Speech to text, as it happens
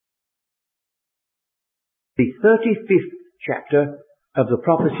the 35th chapter of the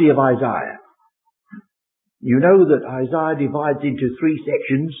prophecy of Isaiah. You know that Isaiah divides into 3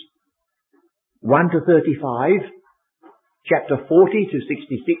 sections, 1 to 35, chapter 40 to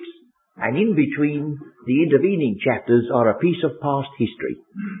 66, and in between the intervening chapters are a piece of past history.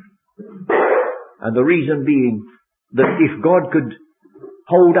 And the reason being that if God could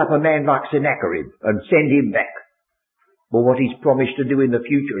hold up a man like Sennacherib and send him back for what he's promised to do in the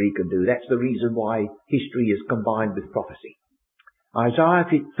future, he can do. That's the reason why history is combined with prophecy. Isaiah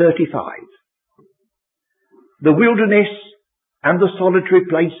 35. The wilderness and the solitary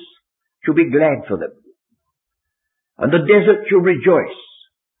place shall be glad for them, and the desert shall rejoice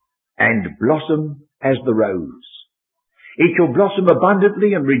and blossom as the rose. It shall blossom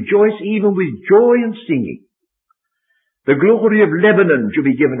abundantly and rejoice even with joy and singing. The glory of Lebanon shall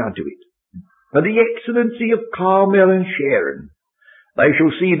be given unto it, and the excellency of Carmel and Sharon. They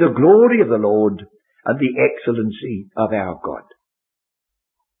shall see the glory of the Lord and the excellency of our God.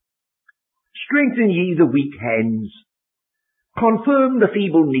 Strengthen ye the weak hands, confirm the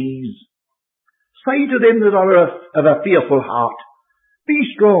feeble knees. Say to them that are of a fearful heart, be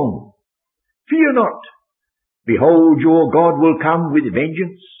strong, fear not. Behold, your God will come with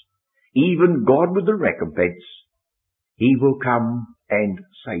vengeance, even God with the recompense. He will come and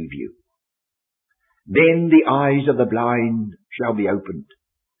save you. Then the eyes of the blind shall be opened,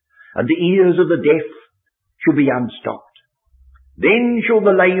 and the ears of the deaf shall be unstopped. Then shall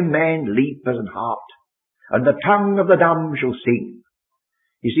the lame man leap as an hart, and the tongue of the dumb shall sing.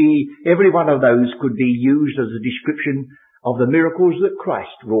 You see, every one of those could be used as a description of the miracles that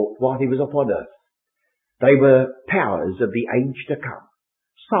Christ wrought while he was upon earth. They were powers of the age to come,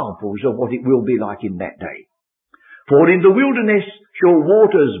 samples of what it will be like in that day. For in the wilderness shall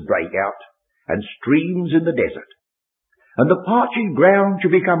waters break out, and streams in the desert, and the parching ground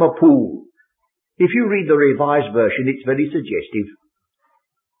shall become a pool. If you read the Revised Version, it's very suggestive.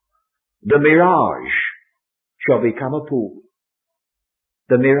 The mirage shall become a pool.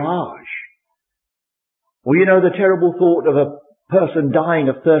 The mirage. Well, you know the terrible thought of a person dying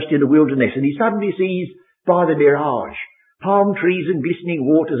of thirst in the wilderness, and he suddenly sees by the mirage palm trees and glistening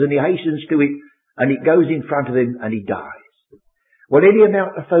waters, and he hastens to it, and it goes in front of him, and he dies. Well, any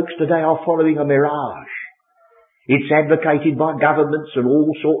amount of folks today are following a mirage. It's advocated by governments and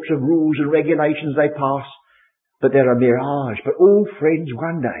all sorts of rules and regulations they pass, but they're a mirage. But friends,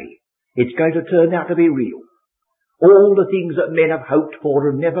 one day it's going to turn out to be real. All the things that men have hoped for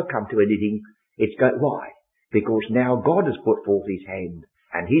and never come to anything, why? Because now God has put forth his hand,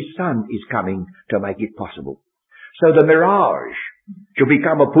 and his Son is coming to make it possible. So the mirage shall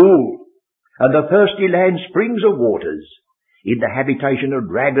become a pool, and the thirsty land springs of waters. In the habitation of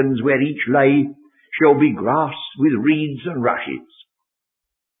dragons where each lay shall be grass with reeds and rushes.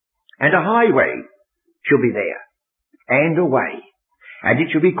 And a highway shall be there, and a way, and it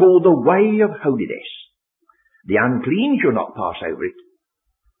shall be called the way of holiness. The unclean shall not pass over it,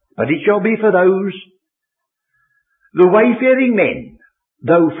 but it shall be for those, the wayfaring men,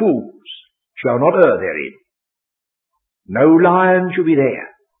 though fools, shall not err therein. No lion shall be there,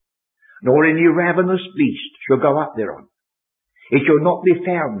 nor any ravenous beast shall go up thereon. It shall not be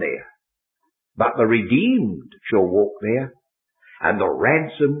found there, but the redeemed shall walk there, and the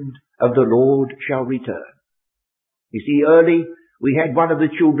ransomed of the Lord shall return. You see, early we had one of the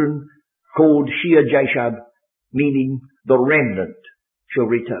children called Shir Jashab, meaning the remnant shall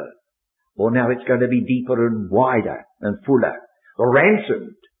return. Well, now it's going to be deeper and wider and fuller. The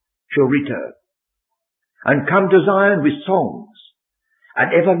ransomed shall return, and come to Zion with songs,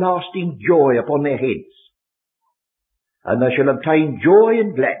 and everlasting joy upon their heads. And they shall obtain joy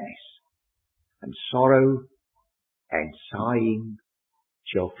and gladness, and sorrow and sighing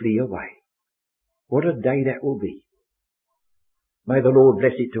shall flee away. What a day that will be. May the Lord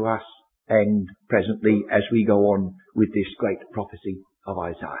bless it to us, and presently as we go on with this great prophecy of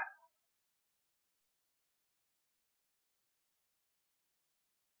Isaiah.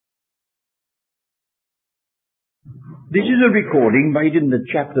 This is a recording made in the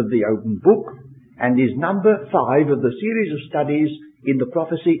chapter of the open book, and is number 5 of the series of studies in the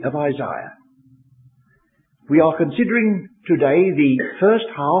prophecy of Isaiah. We are considering today the first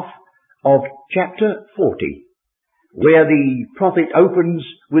half of chapter 40, where the prophet opens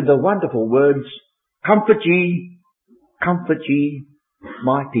with the wonderful words, comfort ye,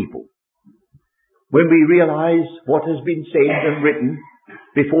 my people. When we realize what has been said and written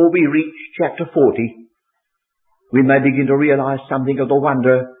before we reach chapter 40, we may begin to realize something of the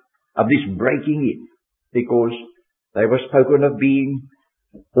wonder of this breaking in, because they were spoken of being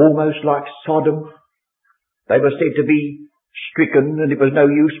almost like Sodom. They were said to be stricken, and it was no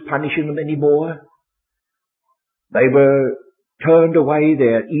use punishing them anymore. They were turned away,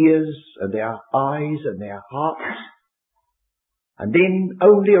 their ears and their eyes and their hearts, and then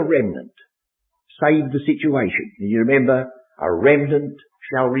only a remnant saved the situation. You remember, a remnant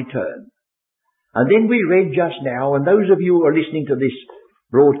shall return. And then we read just now, and those of you who are listening to this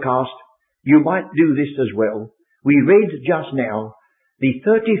broadcast, you might do this as well. We read just now the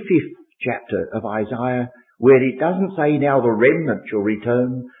 35th chapter of Isaiah, where it doesn't say now the remnant shall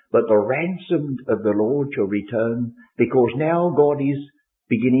return, but the ransomed of the Lord shall return, because now God is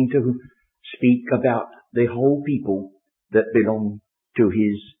beginning to speak about the whole people that belong to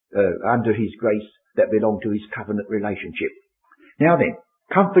His, under His grace, that belong to His covenant relationship. Now then,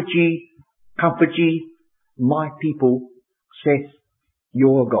 comfort ye, my people, saith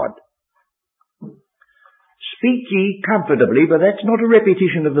your God. Speak ye comfortably, but that's not a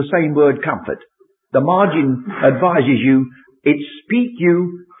repetition of the same word comfort. The margin advises you, it's speak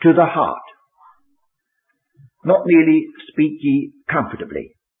you to the heart. Not merely speak ye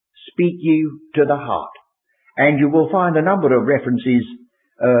comfortably. Speak you to the heart. And you will find a number of references,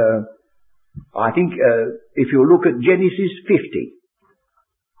 I think if you look at Genesis 50,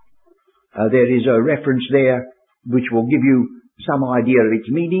 there is a reference there which will give you some idea of its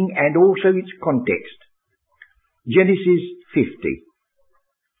meaning and also its context. Genesis 50,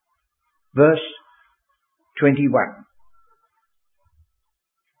 verse 21.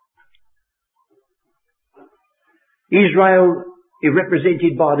 Israel,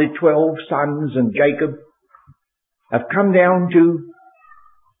 represented by the 12 sons and Jacob, have come down to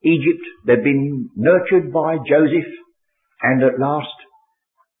Egypt. They've been nurtured by Joseph, and at last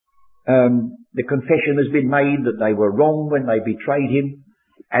the confession has been made that they were wrong when they betrayed him.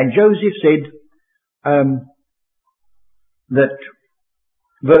 And Joseph said that,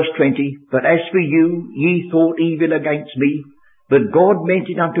 verse 20, but as for you, ye thought evil against me, but God meant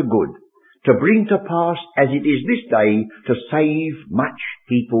it unto good, to bring to pass as it is this day, to save much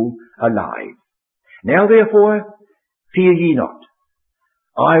people alive. Now therefore, fear ye not.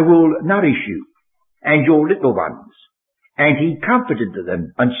 I will nourish you and your little ones. And he comforted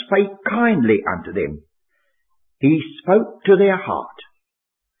them and spake kindly unto them. He spoke to their heart.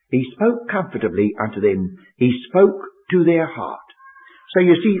 He spoke comfortably unto them. He spoke to their heart. So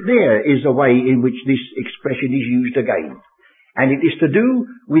you see, there is a way in which this expression is used again. And it is to do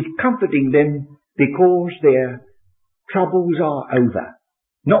with comforting them because their troubles are over.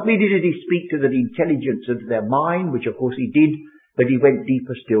 Not merely did he speak to the intelligence of their mind, which of course he did, but he went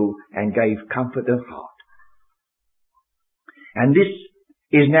deeper still and gave comfort of heart. And this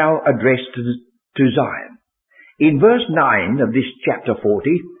is now addressed to Zion. In verse 9 of this chapter 40,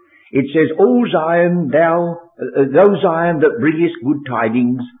 it says, O Zion, thou Zion that bringest good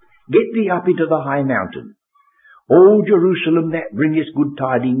tidings, get thee up into the high mountain. O Jerusalem that bringest good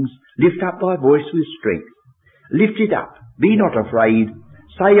tidings, lift up thy voice with strength. Lift it up, be not afraid.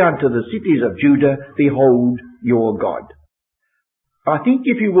 Say unto the cities of Judah, behold your God. I think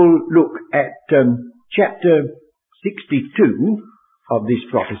if you will look at chapter 62 of this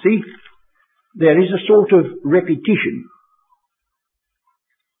prophecy, there is a sort of repetition.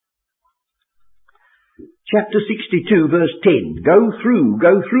 Chapter 62 verse 10, Go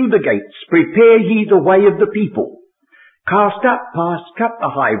through the gates, prepare ye the way of the people. Cast up the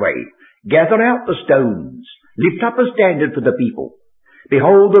highway, gather out the stones, lift up a standard for the people.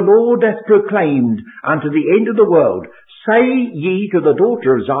 Behold, the Lord hath proclaimed unto the end of the world, say ye to the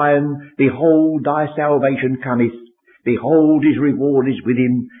daughter of Zion, behold, thy salvation cometh. Behold, his reward is with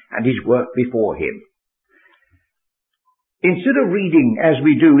him, and his work before him. Instead of reading, as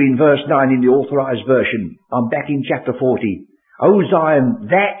we do in verse 9 in the Authorized Version, I'm back in chapter 40, O Zion,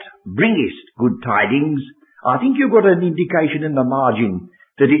 that bringest good tidings, I think you've got an indication in the margin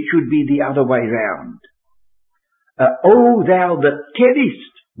that it should be the other way round. O thou that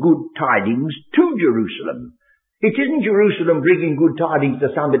tellest good tidings to Jerusalem. It isn't Jerusalem bringing good tidings to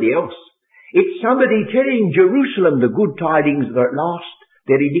somebody else. It's somebody telling Jerusalem the good tidings that at last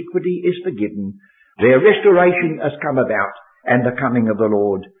their iniquity is forgiven, their restoration has come about, and the coming of the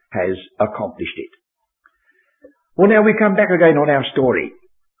Lord has accomplished it. Well, now we come back again on our story.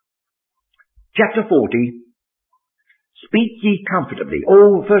 Chapter 40, speak ye comfortably.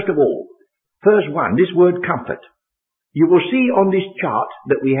 Oh, first of all, verse 1, this word comfort. You will see on this chart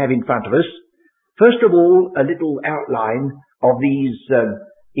that we have in front of us, first of all, a little outline of these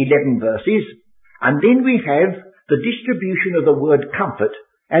 11 verses, and then we have the distribution of the word comfort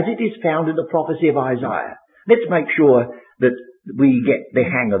as it is found in the prophecy of Isaiah. Let's make sure that we get the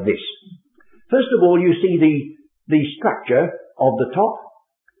hang of this. First of all, you see the structure of the top.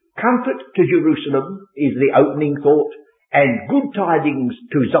 Comfort to Jerusalem is the opening thought, and good tidings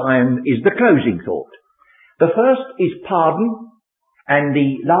to Zion is the closing thought. The first is pardon, and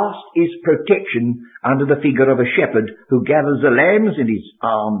the last is protection under the figure of a shepherd who gathers the lambs in his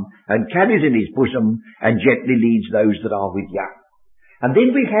arm and carries in his bosom and gently leads those that are with young. And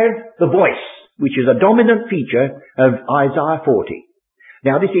then we have the voice, which is a dominant feature of Isaiah 40.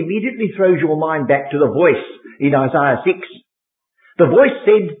 Now this immediately throws your mind back to the voice in Isaiah 6. The voice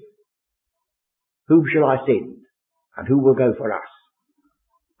said, "Whom shall I send? And who will go for us?"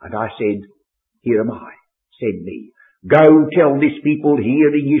 And I said, "Here am I, send me. Go tell this people,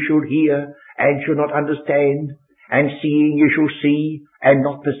 hearing you shall hear, and shall not understand, and seeing you shall see, and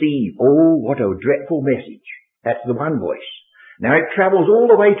not perceive." Oh, what a dreadful message. That's the one voice. Now it travels all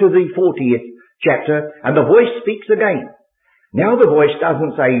the way to the 40th chapter, and the voice speaks again. Now the voice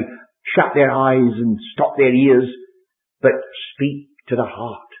doesn't say, shut their eyes and stop their ears, but speak to the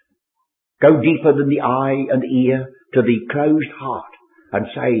heart. Go deeper than the eye and ear to the closed heart, and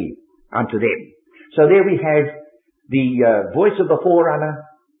say unto them. So there we have the voice of the forerunner,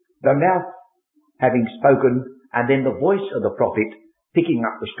 the mouth having spoken, and then the voice of the prophet picking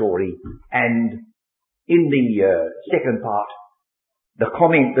up the story. And in the second part, the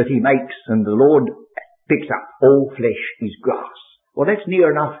comment that he makes, and the Lord picks up, "All flesh is grass." Well, that's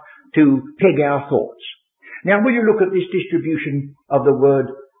near enough to peg our thoughts. Now, will you look at this distribution of the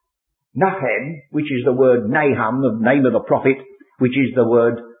word Naham, which is the word Nahum, the name of the prophet, which is the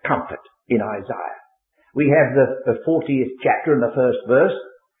word comfort in Isaiah. We have the 40th chapter and the first verse.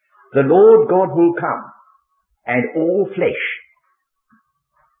 "The Lord God will come, and all flesh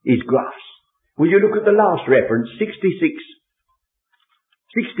is grass." Will you look at the last reference, 66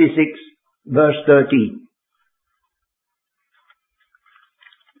 verse 13.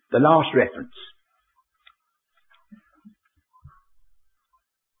 The last reference.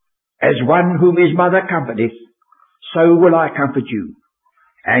 "As one whom his mother comforteth, so will I comfort you,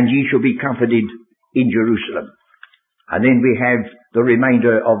 and ye shall be comforted in Jerusalem." And then we have the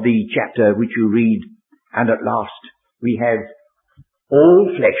remainder of the chapter which you read, and at last we have,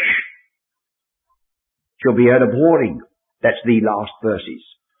 "All flesh shall be an abhorring." That's the last verses.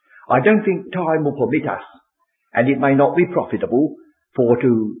 I don't think time will permit us, and it may not be profitable, for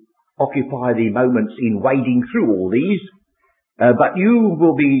to occupy the moments in wading through all these, but you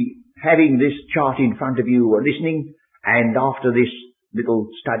will be having this chart in front of you or listening, and after this little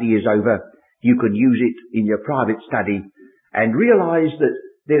study is over, you can use it in your private study and realize that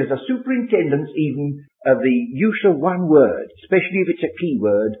there is a superintendence even of the use of one word, especially if it's a key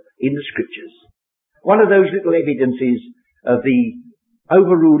word in the scriptures. One of those little evidences of the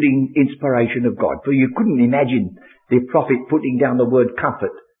overruling inspiration of God. For you couldn't imagine the prophet putting down the word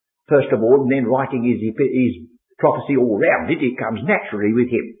comfort, first of all, and then writing his prophecy all round it. It comes naturally with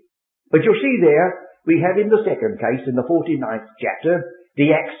him. But you'll see there, we have in the second case, in the 49th chapter,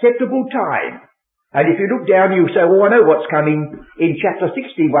 the acceptable time. And if you look down, you say, "Oh, I know what's coming." In chapter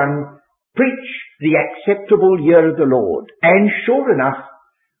 61, "Preach the acceptable year of the Lord." And sure enough,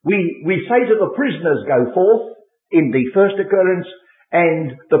 we say to the prisoners, "Go forth," in the first occurrence,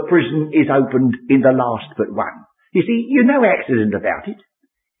 and the prison is opened in the last but one. You see, you're no accident about it.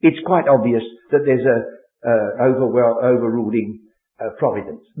 It's quite obvious that there's a overruling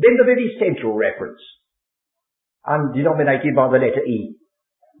providence. Then the very central reference, denominated by the letter E.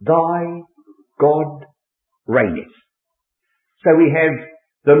 "Thy God reigneth." So we have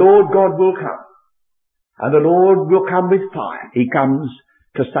the Lord God will come, and the Lord will come with fire. He comes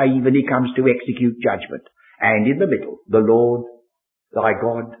to save and he comes to execute judgment. And in the middle, the Lord thy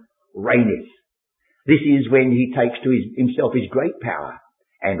God reigneth. This is when he takes to himself his great power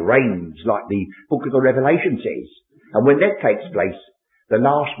and reigns, like the book of the Revelation says. And when that takes place, the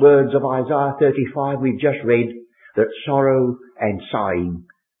last words of Isaiah 35 we've just read, that sorrow and sighing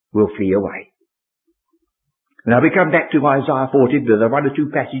will flee away. Now we come back to Isaiah 40. There are one or two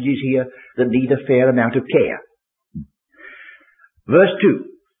passages here that need a fair amount of care. Verse 2.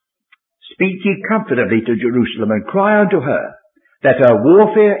 "Speak ye comfortably to Jerusalem, and cry unto her, that her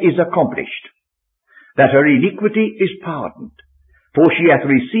warfare is accomplished, that her iniquity is pardoned, for she hath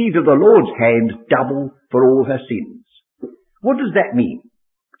received of the Lord's hand double for all her sins." What does that mean?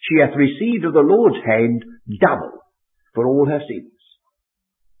 She hath received of the Lord's hand double for all her sins.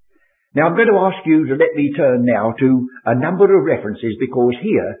 Now I'm going to ask you to let me turn now to a number of references, because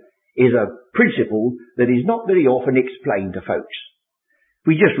here is a principle that is not very often explained to folks.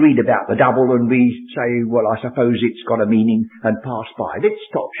 We just read about the double and we say, well, I suppose it's got a meaning, and pass by. Let's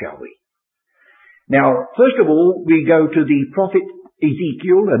stop, shall we? Now, first of all, we go to the prophet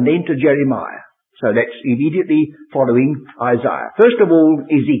Ezekiel and then to Jeremiah. So that's immediately following Isaiah. First of all,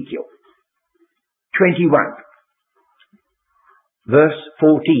 Ezekiel 21, verse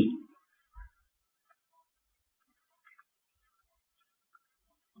 14.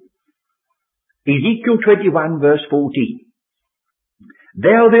 Ezekiel 21 verse 14.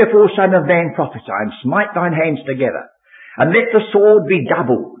 Thou therefore, son of man, prophesy, and smite thine hands together, and let the sword be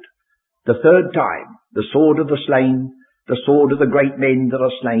doubled. The third time, the sword of the slain, the sword of the great men that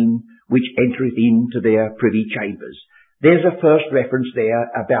are slain, which entereth into their privy chambers. There's a first reference there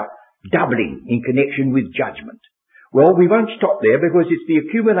about doubling in connection with judgment. Well, we won't stop there because it's the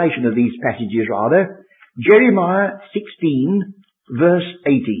accumulation of these passages rather. Jeremiah 16 verse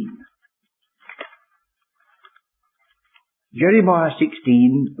 18. Jeremiah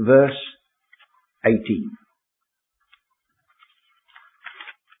 16 verse 18.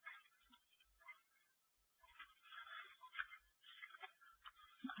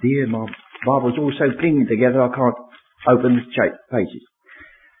 Dear, my Bible's all so clinging together I can't open the pages.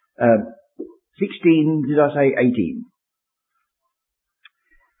 16, did I say 18?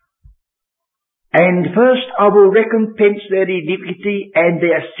 And first I will recompense their iniquity and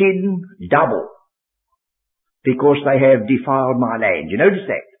their sin double, because they have defiled my land. You notice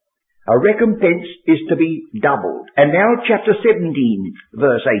that? A recompense is to be doubled. And now chapter 17,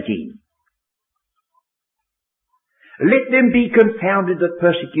 verse 18. Let them be confounded that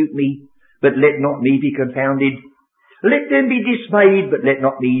persecute me, but let not me be confounded. Let them be dismayed, but let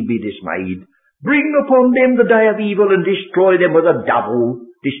not me be dismayed. Bring upon them the day of evil and destroy them with a double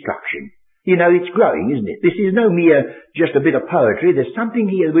destruction. You know, it's growing, isn't it? This is no mere just a bit of poetry. There's something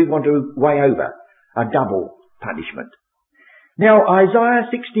here that we want to weigh over. A double punishment. Now, Isaiah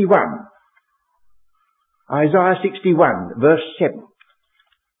 61. Isaiah 61, verse 7.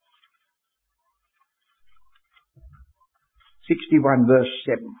 61 verse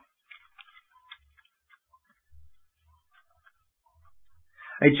 7.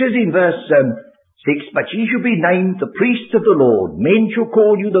 It says in verse 6, But ye shall be named the priests of the Lord. Men shall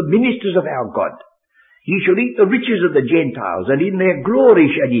call you the ministers of our God. Ye shall eat the riches of the Gentiles, and in their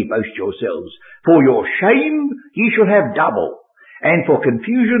glory shall ye boast yourselves. For your shame ye shall have double, and for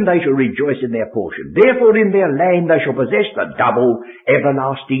confusion they shall rejoice in their portion. Therefore in their land they shall possess the double.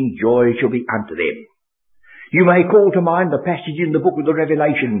 Everlasting joy shall be unto them. You may call to mind the passage in the book of the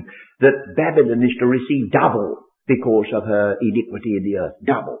Revelation that Babylon is to receive double because of her iniquity in the earth.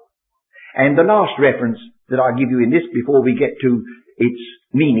 Double. And the last reference that I give you in this before we get to its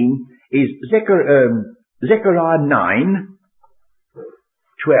meaning is Zechariah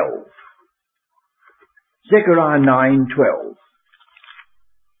 9:12. Zechariah 9:12.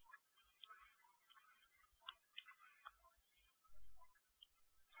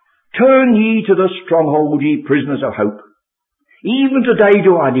 Turn ye to the stronghold, ye prisoners of hope. Even today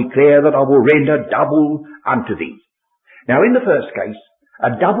do I declare that I will render double unto thee. Now in the first case,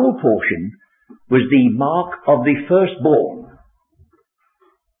 a double portion was the mark of the firstborn.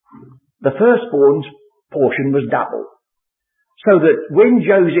 The firstborn's portion was double. So that when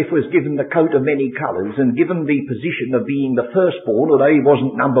Joseph was given the coat of many colours and given the position of being the firstborn, although he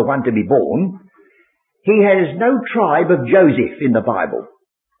wasn't number one to be born, he has no tribe of Joseph in the Bible.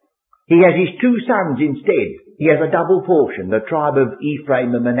 He has his two sons instead. He has a double portion, the tribe of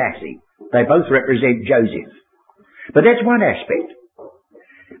Ephraim and Manasseh. They both represent Joseph. But that's one aspect.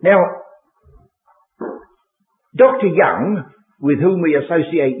 Now, Dr. Young, with whom we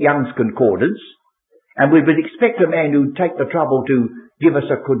associate Young's Concordance, and we would expect a man who'd take the trouble to give us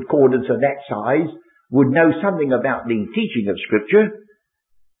a concordance of that size, would know something about the teaching of Scripture,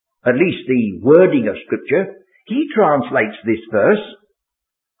 at least the wording of Scripture. He translates this verse.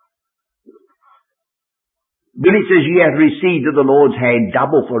 When it says, ye have received of the Lord's hand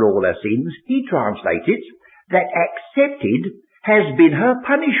double for all her sins, he translates it, that accepted has been her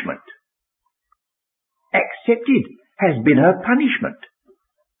punishment. Accepted has been her punishment.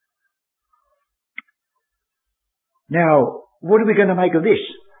 Now, what are we going to make of this?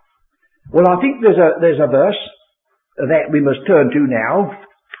 Well, I think there's a verse that we must turn to now.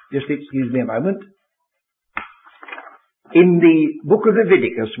 Just excuse me a moment. In the book of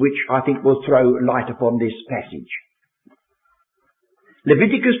Leviticus, which I think will throw light upon this passage.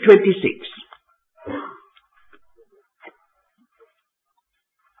 Leviticus 26.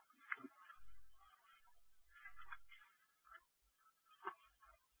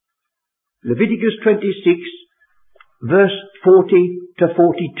 Leviticus 26, verse 40 to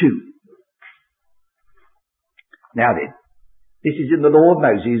 42. Now then, this is in the law of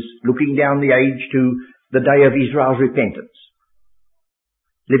Moses, looking down the age to the day of Israel's repentance.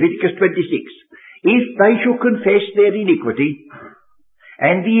 Leviticus 26. If they shall confess their iniquity,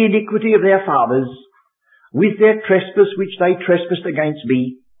 and the iniquity of their fathers, with their trespass which they trespassed against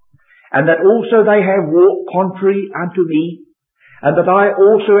me, and that also they have walked contrary unto me, and that I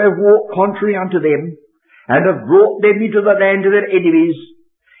also have walked contrary unto them, and have brought them into the land of their enemies,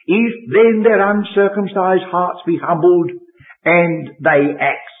 If then their uncircumcised hearts be humbled, and they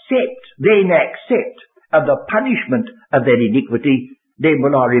accept of the punishment of their iniquity, then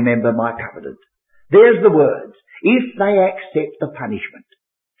will I remember my covenant. There's the words. If they accept the punishment.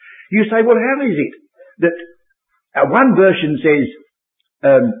 You say, well, how is it that one version says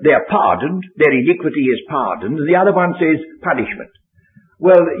they're pardoned, their iniquity is pardoned, and the other one says punishment?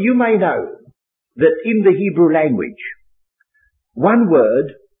 Well, you may know that in the Hebrew language, one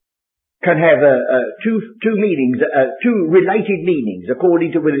word can have two meanings, two related meanings,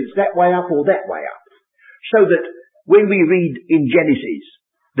 according to whether it's that way up or that way up. So that when we read in Genesis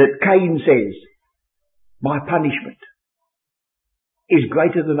that Cain says, my punishment is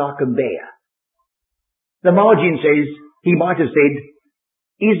greater than I can bear, the margin says, he might have said,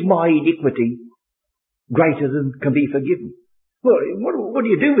 is my iniquity greater than can be forgiven? Well, what do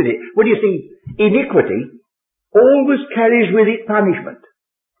you do with it? Well, you see, iniquity always carries with it punishment.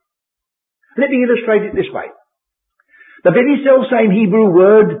 Let me illustrate it this way. The very self-same Hebrew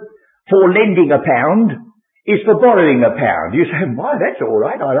word for lending £1 is for borrowing £1. You say, why, that's all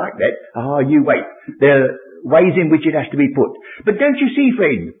right, I like that. You wait. There are ways in which it has to be put. But don't you see,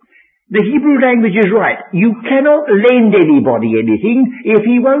 friend, the Hebrew language is right. You cannot lend anybody anything if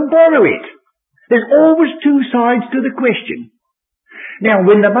he won't borrow it. There's always two sides to the question. Now,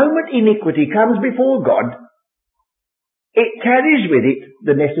 when the moment iniquity comes before God, it carries with it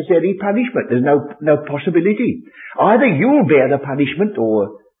the necessary punishment. There's no possibility. Either you'll bear the punishment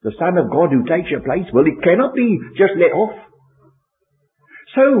or the Son of God who takes your place. Well, it cannot be just let off.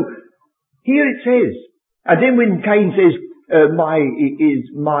 So, here it says, and then when Cain says, my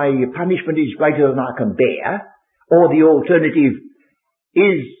punishment is greater than I can bear, or the alternative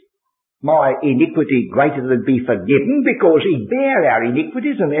is my iniquity greater than be forgiven, because he bare our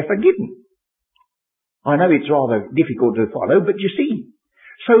iniquities and they're forgiven. I know it's rather difficult to follow, but you see.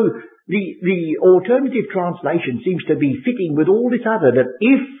 So the alternative translation seems to be fitting with all this other, that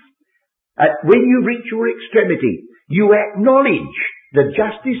if, when you reach your extremity, you acknowledge the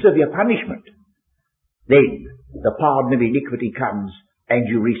justice of your punishment, then the pardon of iniquity comes and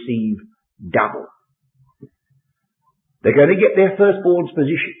you receive double. They're going to get their firstborn's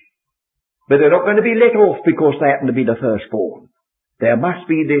position, but they're not going to be let off because they happen to be the firstborn. There must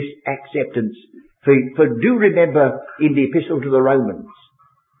be this acceptance. For do remember in the Epistle to the Romans,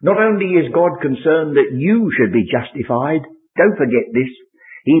 not only is God concerned that you should be justified, don't forget this,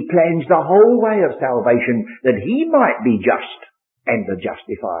 he plans the whole way of salvation that he might be just and the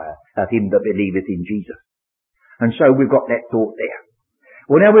justifier of him that believeth in Jesus. And so we've got that thought there.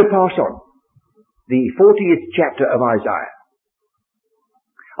 Well, now we'll pass on. The 40th chapter of Isaiah.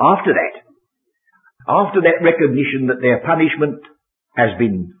 After that recognition that their punishment has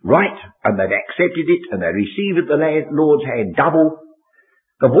been right, and they've accepted it, and they receive at the Lord's hand double,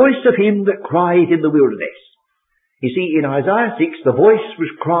 the voice of him that cried in the wilderness. You see, in Isaiah 6, the voice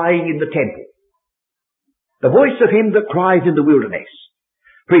was crying in the temple. The voice of him that cries in the wilderness.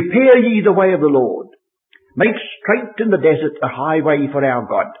 Prepare ye the way of the Lord. Make straight in the desert a highway for our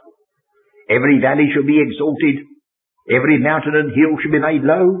God. Every valley shall be exalted, every mountain and hill shall be made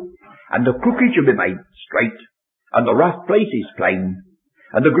low, and the crooked shall be made straight, and the rough places plain,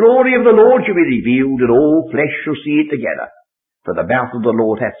 and the glory of the Lord shall be revealed, and all flesh shall see it together, for the mouth of the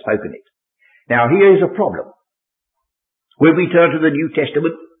Lord hath spoken it. Now here is a problem. When we turn to the New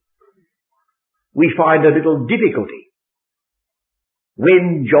Testament, we find a little difficulty.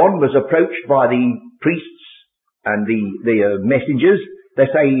 When John was approached by the priests and the messengers, they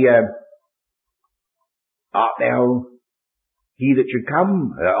say, art thou he that should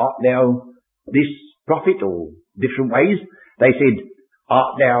come? Art thou this prophet? Or different ways. They said,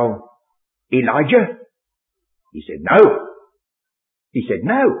 art thou Elijah? He said, no. He said,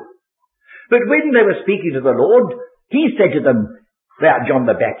 no. But when they were speaking to the Lord, he said to them about John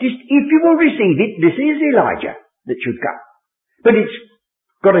the Baptist, if you will receive it, this is Elijah that should come. But it's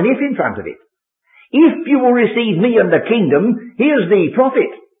got an if in front of it. If you will receive me and the kingdom, here's the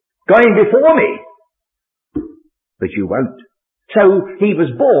prophet going before me. But you won't. So he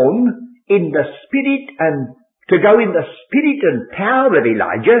was born in the spirit and to go in the spirit and power of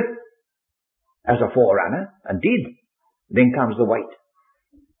Elijah as a forerunner, and did. Then comes the wait.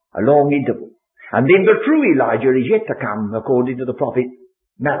 A long interval. And then the true Elijah is yet to come, according to the prophet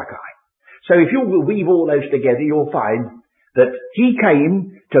Malachi. So if you will weave all those together, you'll find that he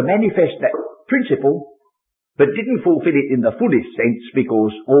came to manifest that principle, but didn't fulfill it in the fullest sense,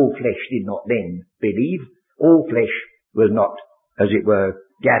 because all flesh did not then believe. All flesh was not, as it were,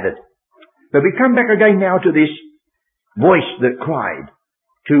 gathered. But we come back again now to this voice that cried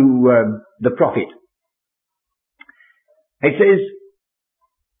to the prophet. It says,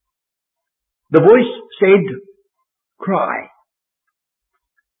 The voice said, cry.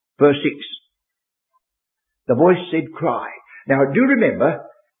 Verse 6. The voice said, cry. Now, do remember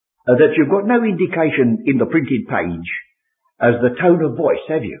that you've got no indication in the printed page as the tone of voice,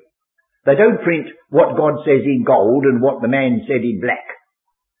 have you? They don't print what God says in gold and what the man said in black.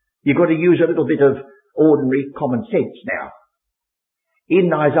 You've got to use a little bit of ordinary common sense now.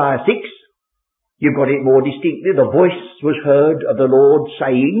 In Isaiah 6, you've got it more distinctly. The voice was heard of the Lord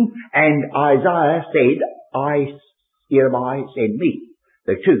saying, and Isaiah said, here am I, send me.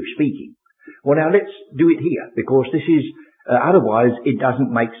 The two speaking. Well, now let's do it here, because this is, otherwise it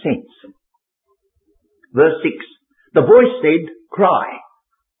doesn't make sense. Verse 6. The voice said, cry.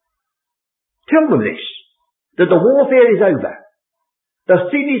 Tell them this, that the warfare is over. The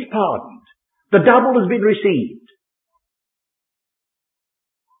sin is pardoned. The double has been received.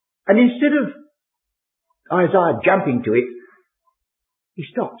 And instead of Isaiah jumping to it, he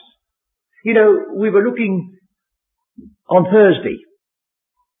stops. You know, we were looking on Thursday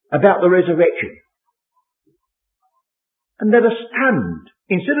about the resurrection. And they were stunned.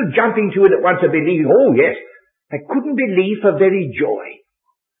 Instead of jumping to it at once and believing, oh yes, they couldn't believe for very joy.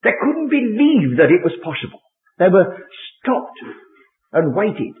 They couldn't believe that it was possible. They were stopped and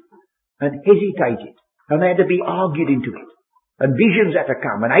waited and hesitated, and they had to be argued into it. And visions had to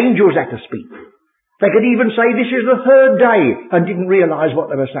come, and angels had to speak. They could even say this is the third day, and didn't realise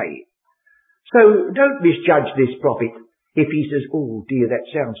what they were saying. So don't misjudge this prophet if he says, oh dear, that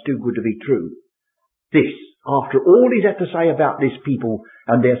sounds too good to be true. This, after all he's had to say about this people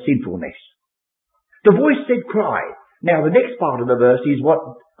and their sinfulness. The voice said, cry. Now the next part of the verse is what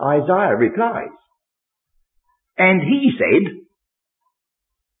Isaiah replies. And he said,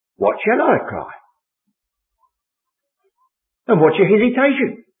 what shall I cry? And what's your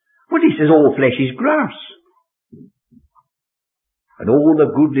hesitation? Well, he says, all flesh is grass. And all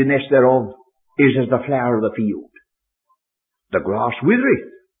the goodliness thereof is as the flower of the field. The grass withereth,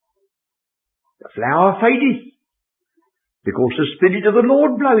 the flower fadeth, because the Spirit of the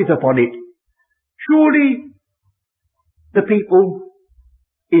Lord bloweth upon it. Surely the people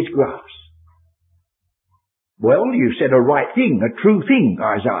is grass. Well, you said a right thing, a true thing,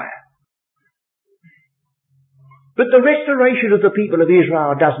 Isaiah. But the restoration of the people of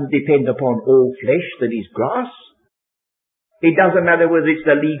Israel doesn't depend upon all flesh that is grass. It doesn't matter whether it's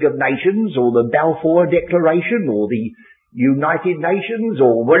the League of Nations or the Balfour Declaration or the United Nations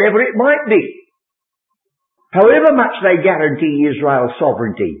or whatever it might be. However much they guarantee Israel's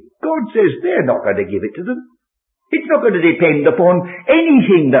sovereignty, God says they're not going to give it to them. It's not going to depend upon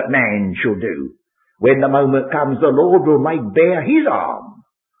anything that man shall do. When the moment comes, the Lord will make bare his arm.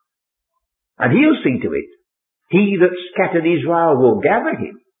 And he'll see to it. He that scattered Israel will gather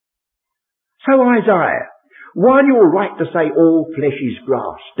him. So Isaiah, while you're right to say all flesh is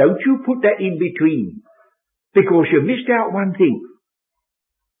grass, don't you put that in between, because you missed out one thing.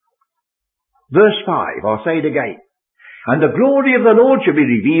 Verse 5, I'll say it again. And the glory of the Lord shall be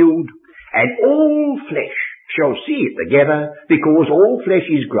revealed, and all flesh shall see it together, because all flesh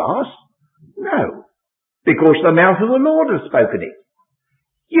is grass? No, because the mouth of the Lord has spoken it.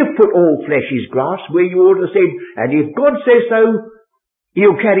 You've put all flesh is grass where you ought to have said, and if God says so,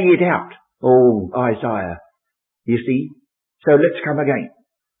 he'll carry it out. Oh, Isaiah, you see. So let's come again.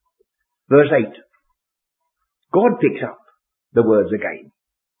 Verse 8. God picks up the words again.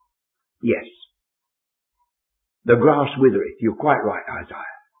 Yes. The grass withereth. You're quite right,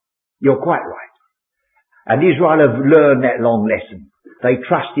 Isaiah. You're quite right. And Israel have learned that long lesson. They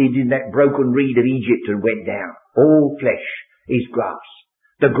trusted in that broken reed of Egypt and went down. All flesh is grass.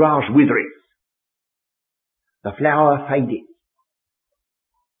 The grass withereth. The flower fadeth.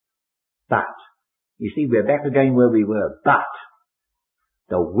 But, you see, we're back again where we were. But,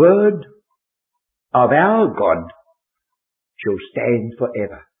 the word of our God shall stand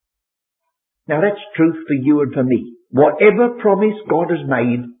forever. Now that's truth for you and for me. Whatever promise God has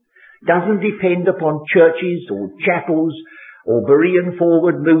made doesn't depend upon churches or chapels or Berean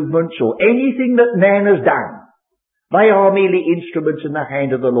forward movements or anything that man has done. They are merely instruments in the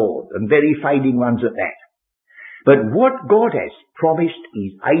hand of the Lord, and very fading ones at that. But what God has promised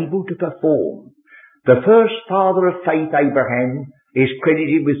is able to perform. The first father of faith, Abraham, is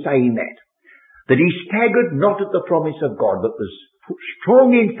credited with saying that he staggered not at the promise of God, but was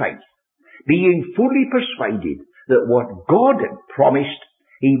strong in faith, being fully persuaded that what God had promised,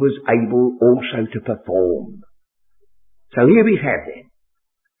 he was able also to perform. So here we have then,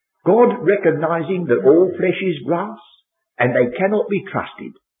 God recognizing that all flesh is grass, and they cannot be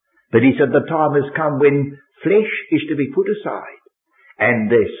trusted. But he said the time has come when flesh is to be put aside. And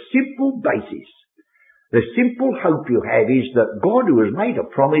the simple basis The simple hope you have is that God, who has made a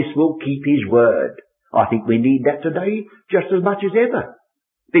promise, will keep his word. I think we need that today just as much as ever.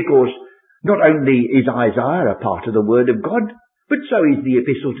 Because not only is Isaiah a part of the word of God, but so is the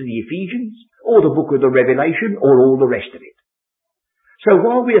epistle to the Ephesians, or the book of the Revelation, or all the rest of it. So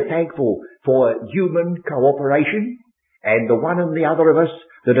while we are thankful for human cooperation, and the one and the other of us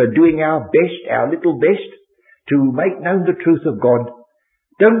that are doing our best, our little best, to make known the truth of God,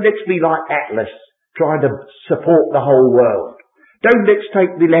 don't let's be like Atlas, trying to support the whole world. Don't let's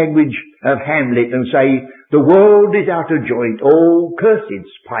take the language of Hamlet and say, the world is out of joint, oh cursed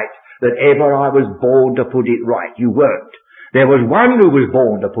spite, that ever I was born to put it right. You weren't. There was one who was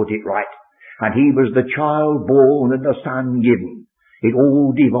born to put it right, and he was the child born and the son given. It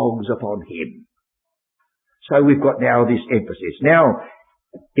all devolves upon him. So we've got now this emphasis. Now,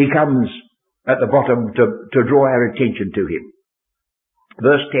 he comes at the bottom to draw our attention to him.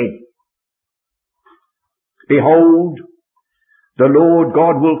 Verse 10. Behold, the Lord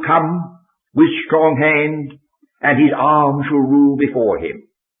God will come with strong hand, and his arm shall rule before him.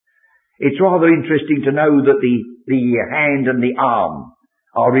 It's rather interesting to know that the hand and the arm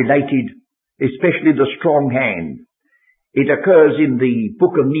are related, especially the strong hand. It occurs in the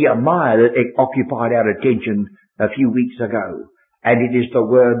book of Nehemiah that occupied our attention a few weeks ago, and it is the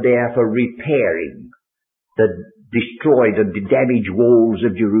word there for repairing the destroyed and the damaged walls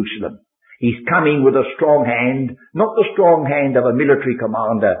of Jerusalem. He's coming with a strong hand, not the strong hand of a military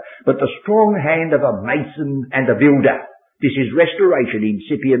commander, but the strong hand of a mason and a builder. This is restoration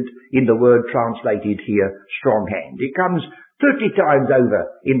incipient in the word translated here, strong hand. It comes 30 times over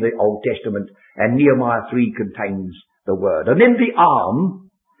in the Old Testament, and Nehemiah 3 contains the word. And then the arm,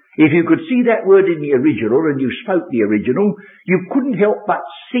 if you could see that word in the original, and you spoke the original, you couldn't help but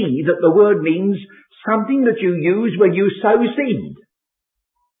see that the word means something that you use when you sow seed.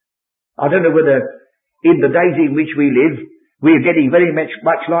 I don't know whether in the days in which we live, we're getting very much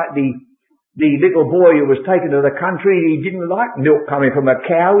like the little boy who was taken to the country. He didn't like milk coming from a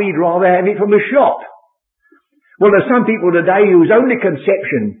cow. He'd rather have it from a shop. Well, there's some people today whose only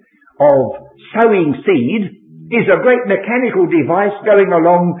conception of sowing seed is a great mechanical device going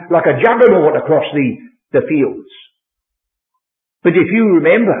along like a juggernaut across the fields. But if you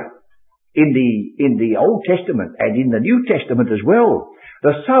remember, in the Old Testament and in the New Testament as well,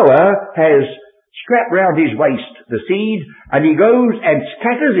 the sower has strapped round his waist the seed, and he goes and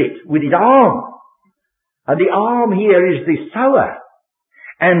scatters it with his arm. And the arm here is the sower,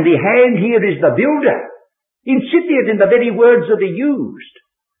 and the hand here is the builder, incipient in the very words that are used.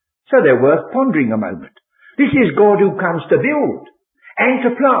 So they're worth pondering a moment. This is God who comes to build and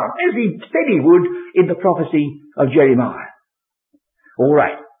to plant, as he said he would in the prophecy of Jeremiah. All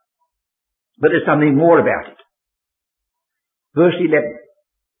right. But there's something more about it. Verse 11.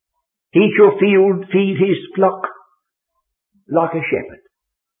 He shall feed his flock like a shepherd.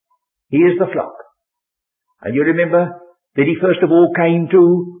 He is the flock. And you remember that he first of all came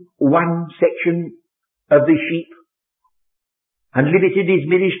to one section of the sheep and limited his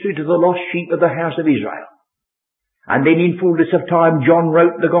ministry to the lost sheep of the house of Israel. And then in fullness of time John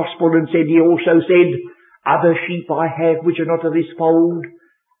wrote the gospel and said, he also said, other sheep I have which are not of this fold,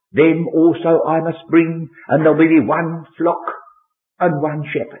 them also I must bring, and there'll be one flock and one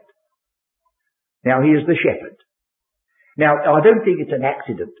shepherd. Now here's the shepherd. Now I don't think it's an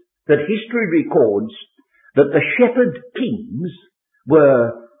accident that history records that the shepherd kings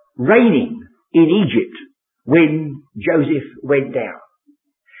were reigning in Egypt when Joseph went down.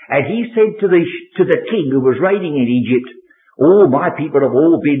 And he said to the king who was reigning in Egypt, all my people have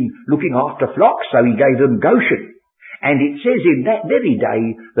all been looking after flocks, so he gave them Goshen. And it says in that very day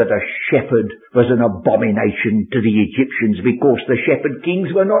that a shepherd was an abomination to the Egyptians, because the shepherd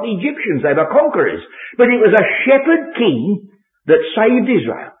kings were not Egyptians, they were conquerors. But it was a shepherd king that saved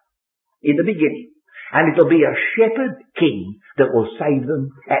Israel in the beginning. And it'll be a shepherd king that will save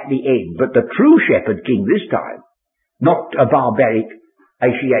them at the end. But the true shepherd king this time, not a barbaric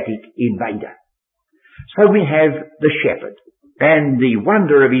Asiatic invader. So we have the shepherd and the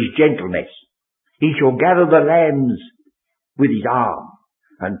wonder of his gentleness. He shall gather the lambs with his arm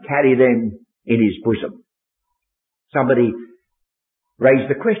and carry them in his bosom. Somebody raised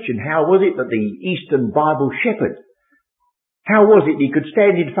the question, how was it that the Eastern Bible shepherd, how was it he could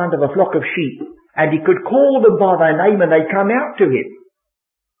stand in front of a flock of sheep and he could call them by their name and they come out to him?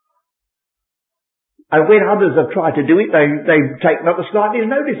 And when others have tried to do it, they take not the slightest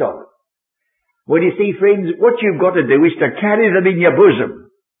notice of it. Well, you see, friends, what you've got to do is to carry them in your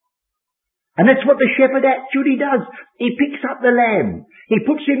bosom. And that's what the shepherd actually does. He picks up the lamb. He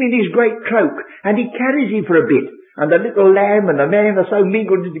puts him in his great cloak and he carries him for a bit. and the little lamb and the man are so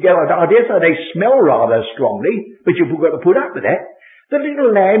mingled together. I dare say they smell rather strongly, but you've got to put up with that. The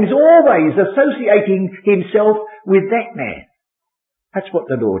little lamb is always associating himself with that man. That's what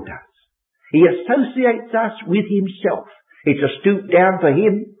the Lord does. He associates us with himself. It's a stoop down for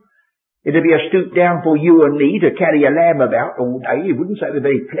him. It'd be a stoop down for you and me to carry a lamb about all day. You wouldn't say it was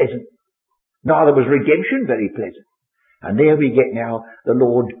very pleasant. Neither was redemption very pleasant. And there we get now the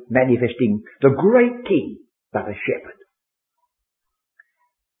Lord manifesting the great King, but a shepherd.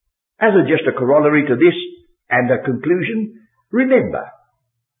 As just a corollary to this and a conclusion, remember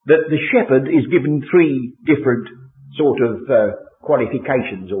that the shepherd is given three different sort of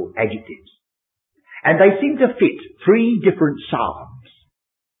qualifications or adjectives. And they seem to fit three different psalms.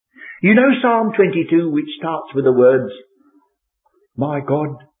 You know Psalm 22, which starts with the words, my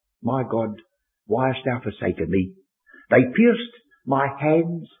God, why hast thou forsaken me? They pierced my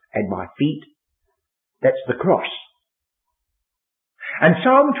hands and my feet. That's the cross. And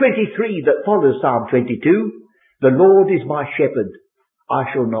Psalm 23 that follows Psalm 22, the Lord is my shepherd, I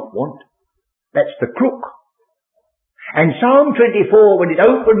shall not want. That's the crook. And Psalm 24, when it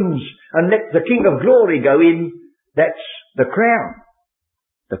opens and lets the King of Glory go in, that's the crown.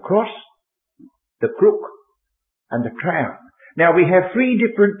 The cross, the crook, and the crown. Now we have three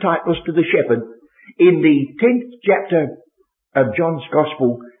different titles to the shepherd. In the 10th chapter of John's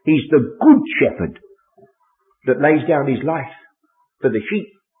Gospel, he's the good shepherd that lays down his life for the sheep.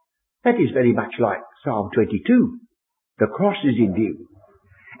 That is very much like Psalm 22. The cross is in view.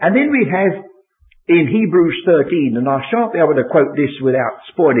 And then we have in Hebrews 13, and I shan't be able to quote this without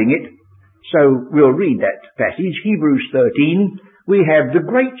spoiling it, so we'll read that passage. Hebrews 13, we have the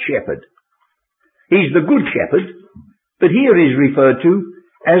great shepherd. He's the good shepherd, but here is referred to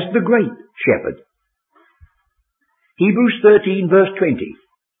as the great shepherd. Hebrews 13 verse 20.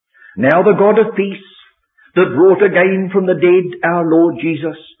 Now the God of peace, that brought again from the dead our Lord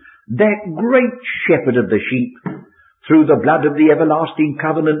Jesus, that great shepherd of the sheep, through the blood of the everlasting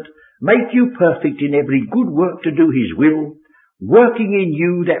covenant, make you perfect in every good work to do his will, working in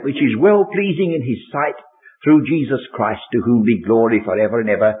you that which is well pleasing in his sight, through Jesus Christ, to whom be glory forever and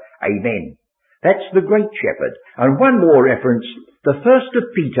ever. Amen. That's the great shepherd. And one more reference, the first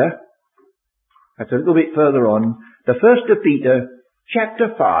of Peter, that's a little bit further on, the first of Peter,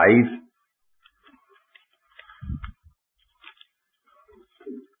 chapter 5,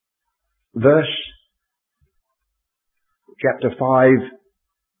 chapter 5,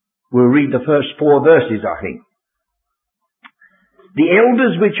 we'll read the first 4 verses, I think. The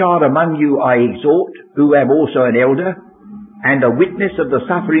elders which are among you I exhort, who am also an elder, and a witness of the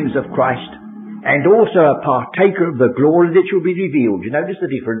sufferings of Christ, and also a partaker of the glory that shall be revealed. You notice the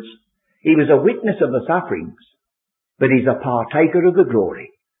difference? He was a witness of the sufferings, but he's a partaker of the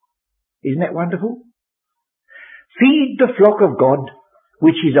glory. Isn't that wonderful? Feed the flock of God,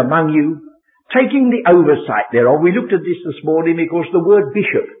 which is among you, taking the oversight thereof. We looked at this morning because the word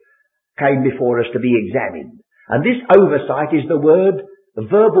bishop came before us to be examined. And this oversight is the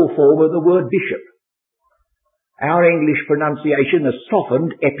verbal form of the word bishop. Our English pronunciation has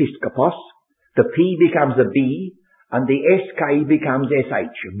softened episkopos. The P becomes a B, and the SK becomes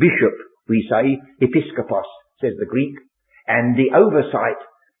SH. Bishop, we say, episkopos, says the Greek. And the oversight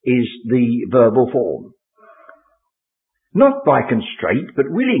is the verbal form. Not by constraint, but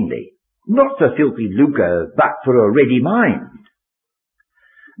willingly. Not for filthy lucre, but for a ready mind.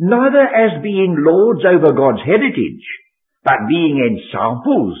 Neither as being lords over God's heritage, but being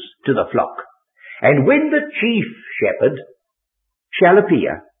ensamples to the flock. And when the chief shepherd shall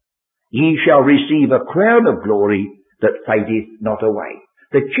appear, ye shall receive a crown of glory that fadeth not away.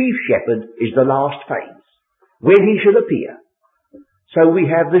 The chief shepherd is the last phase, when he shall appear. So we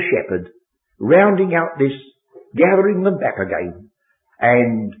have the shepherd rounding out this, gathering them back again,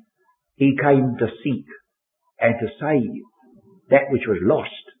 and he came to seek and to save that which was lost.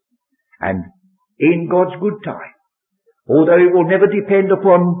 And in God's good time, although it will never depend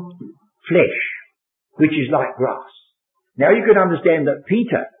upon flesh, which is like grass. Now you can understand that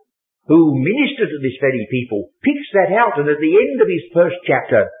Peter, who ministered to this very people, picks that out, and at the end of his first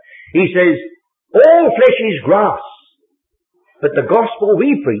chapter, he says, all flesh is grass, but the gospel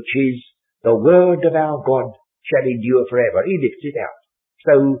we preach is, the word of our God shall endure forever. He lifts it out.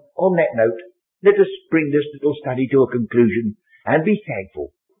 So, on that note, let us bring this little study to a conclusion and be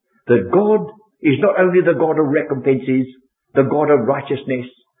thankful that God is not only the God of recompenses, the God of righteousness,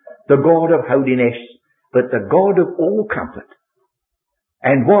 the God of holiness, but the God of all comfort.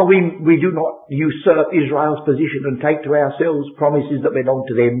 And while we do not usurp Israel's position and take to ourselves promises that belong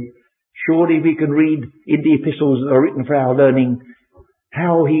to them, surely we can read in the epistles that are written for our learning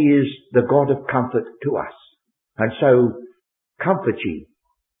how he is the God of comfort to us. And so, comfort ye,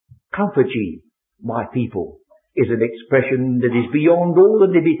 my people, is an expression that is beyond all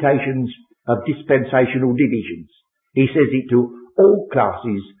the limitations of dispensational divisions. He says it to all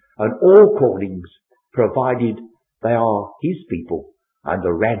classes and all callings, provided they are his people and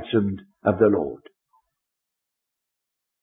the ransomed of the Lord.